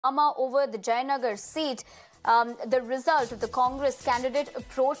drama over the Jayanagar seat. The result of the Congress candidate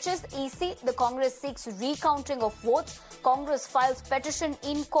approaches EC. The Congress seeks recounting of votes. Congress files petition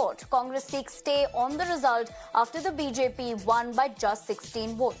in court. Congress seeks stay on the result after the BJP won by just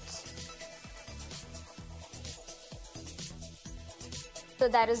 16 votes. So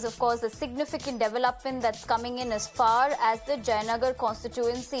that is, of course, a significant development that's coming in as far as the Jayanagar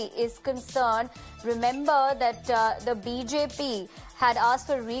constituency is concerned. Remember that the BJP had asked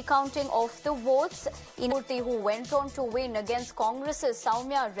for recounting of the votes in who went on to win against Congress's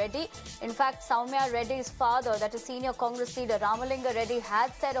Soumya Reddy. In fact, Soumya Reddy's father, that is senior Congress leader Ramalinga Reddy,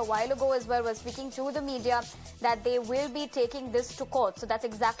 had said a while ago as well, was speaking to the media, that they will be taking this to court. So that's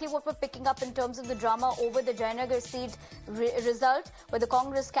exactly what we're picking up in terms of the drama over the Jayanagar seat result, where the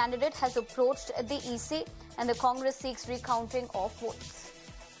Congress candidate has approached the EC and the Congress seeks recounting of votes.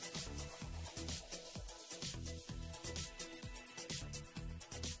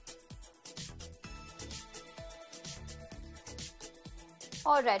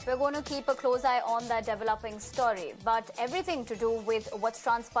 All right, we're going to keep a close eye on that developing story, but everything to do with what's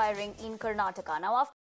transpiring in Karnataka. Now, after